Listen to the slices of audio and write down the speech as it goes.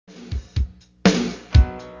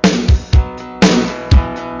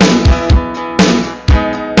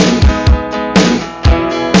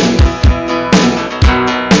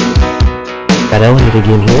Elliot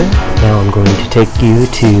again here. Now I'm going to take you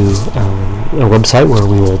to a website where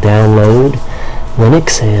we will download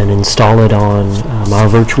Linux and install it on our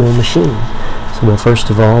virtual machine. So we'll first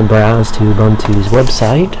of all browse to Ubuntu's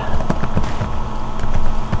website.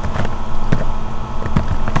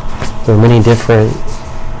 There are many different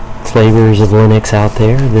flavors of Linux out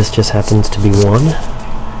there. This just happens to be one.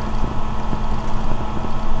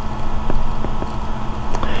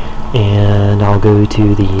 And I'll go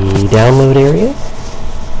to the download area.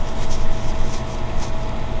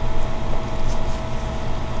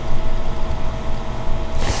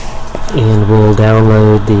 And we'll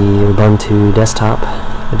download the Ubuntu desktop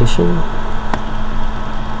edition,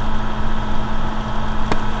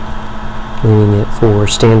 leaving it for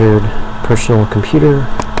standard personal computer,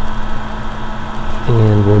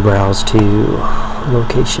 and we'll browse to a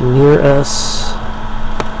location near us.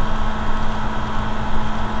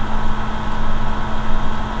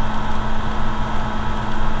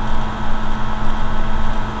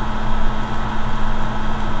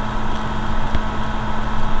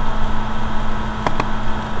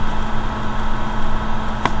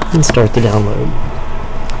 And start the download.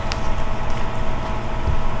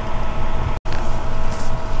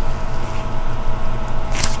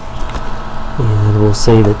 And we'll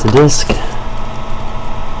save it to disk.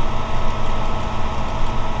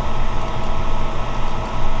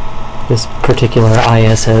 This particular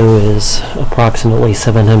ISO is approximately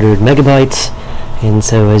 700 megabytes, and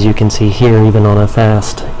so as you can see here, even on a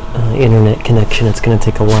fast internet connection, it's going to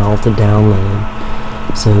take a while to download.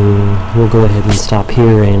 So we'll go ahead and stop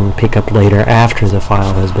here and pick up later after the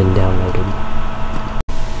file has been downloaded.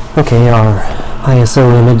 Okay, our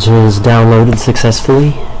ISO image is downloaded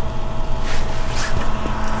successfully.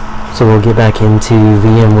 So we'll get back into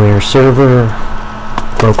VMware Server,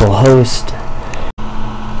 localhost.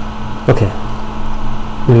 Okay,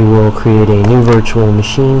 we will create a new virtual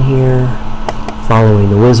machine here, following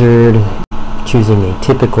the wizard, choosing a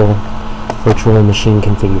typical virtual machine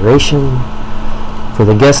configuration. For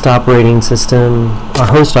the guest operating system, our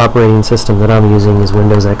host operating system that I'm using is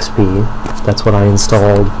Windows XP. That's what I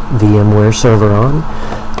installed VMware Server on.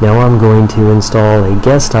 Now I'm going to install a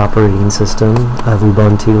guest operating system of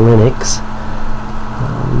Ubuntu Linux.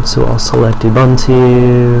 So I'll select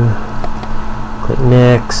Ubuntu, click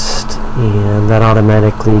Next, and that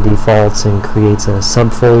automatically defaults and creates a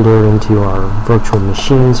subfolder into our virtual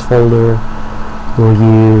machines folder. We'll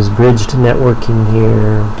use bridged networking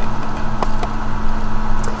here.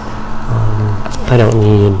 I don't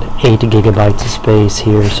need 8 gigabytes of space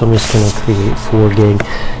here, so I'm just going to create 4 gig.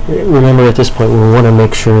 Remember, at this point we want to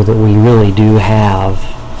make sure that we really do have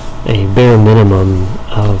a bare minimum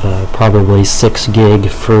of probably 6 gig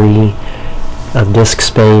free of disk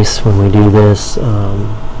space when we do this,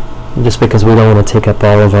 just because we don't want to take up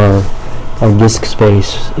all of our disk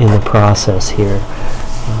space in the process here.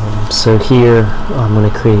 So here I'm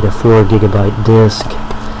going to create a 4 gigabyte disk,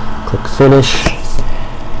 click Finish,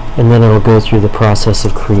 and then it'll go through the process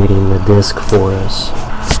of creating the disk for us.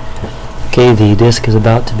 Okay, the disk is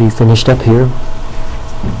about to be finished up here.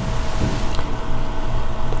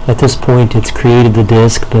 At this point it's created the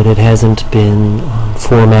disk, but it hasn't been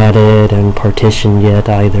formatted and partitioned yet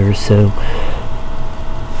either, so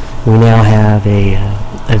we now have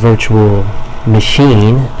a virtual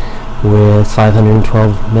machine with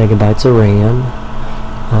 512 megabytes of RAM,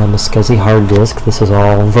 a SCSI hard disk. This is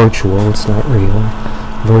all virtual, it's not real.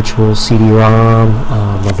 Virtual CD-ROM,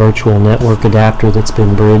 a virtual network adapter that's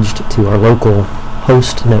been bridged to our local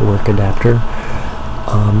host network adapter.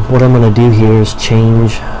 What I'm going to do here is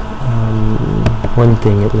change one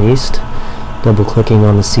thing at least. Double clicking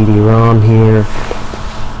on the CD-ROM here.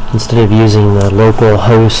 Instead of using the local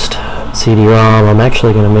host CD-ROM, I'm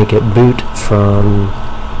actually going to make it boot from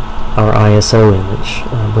our ISO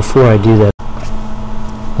image. Before I do that,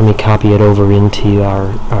 let me copy it over into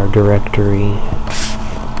our directory.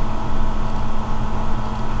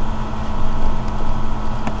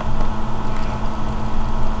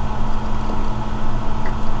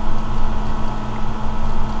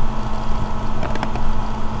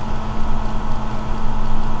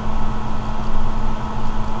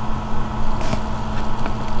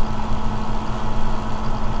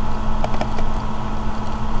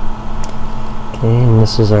 And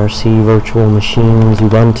this is our C Virtual Machines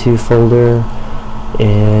Ubuntu folder,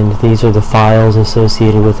 and these are the files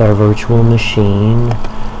associated with our virtual machine.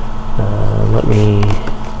 Let me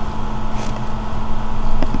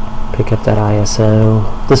pick up that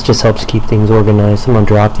ISO. This just helps keep things organized. I'm going to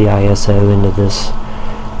drop the ISO into this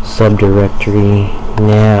subdirectory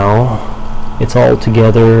now. It's all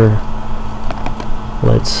together.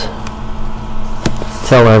 Let's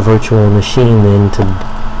tell our virtual machine then to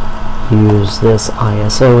use this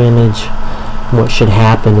ISO image. What should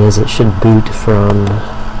happen is it should boot from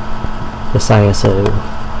this ISO.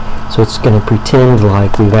 So it's going to pretend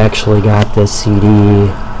like we've actually got this CD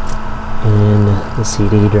in the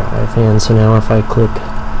CD drive. And so now if I click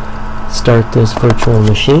start this virtual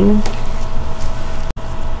machine,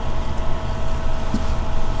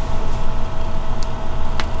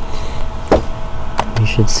 you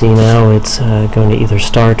should see now it's going to either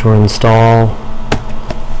start or install.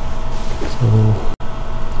 So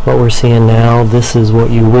what we're seeing now, this is what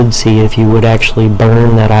you would see if you would actually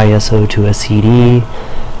burn that ISO to a CD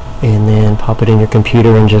and then pop it in your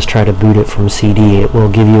computer and just try to boot it from CD. It will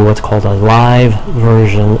give you what's called a live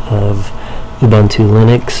version of Ubuntu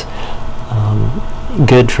Linux.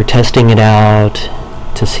 Good for testing it out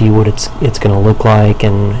to see what it's going to look like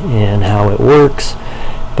and how it works,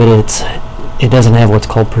 but it doesn't have what's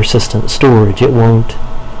called persistent storage. It won't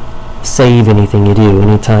save anything you do.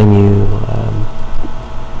 Anytime you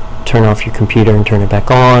turn off your computer and turn it back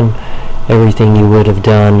on, everything you would have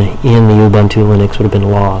done in the Ubuntu Linux would have been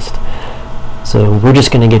lost. So we're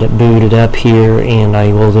just going to get it booted up here, and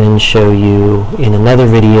I will then show you in another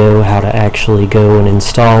video how to actually go and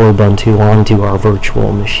install Ubuntu onto our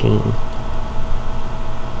virtual machine.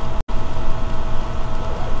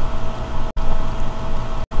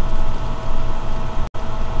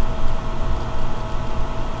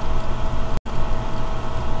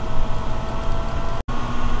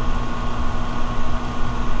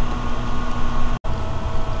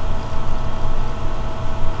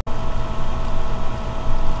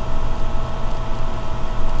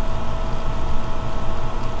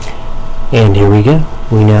 And here we go.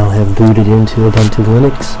 We now have booted into Ubuntu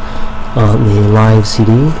Linux on the live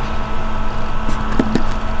CD.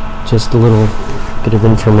 Just a little bit of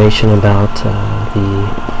information about the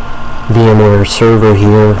VMware server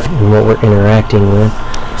here and what we're interacting with.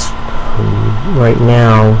 Right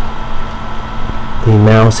now, the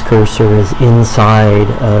mouse cursor is inside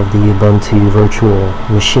of the Ubuntu virtual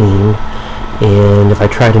machine, and if I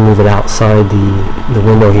try to move it outside the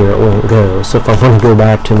window here, it won't go. So if I want to go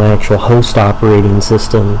back to my actual host operating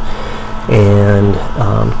system and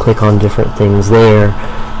click on different things there,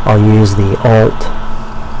 I'll use the Alt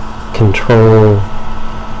Control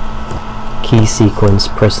key sequence,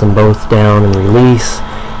 press them both down and release,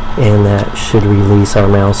 and that should release our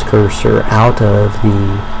mouse cursor out of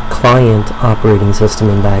the client operating system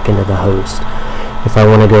and back into the host. If I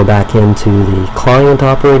want to go back into the client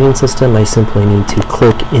operating system, I simply need to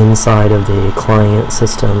click inside of the client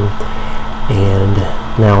system, and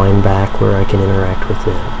now I'm back where I can interact with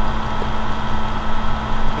it.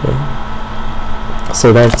 Okay.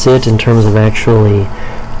 So that's it in terms of actually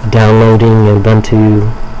downloading Ubuntu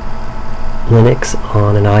Linux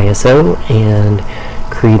on an ISO and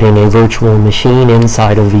creating a virtual machine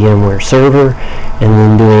inside of VMware Server, and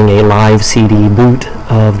then doing a live CD boot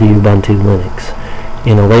of the Ubuntu Linux.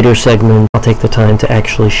 In a later segment, I'll take the time to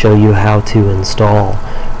actually show you how to install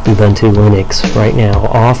Ubuntu Linux right now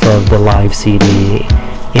off of the live CD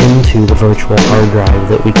into the virtual hard drive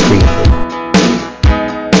that we created.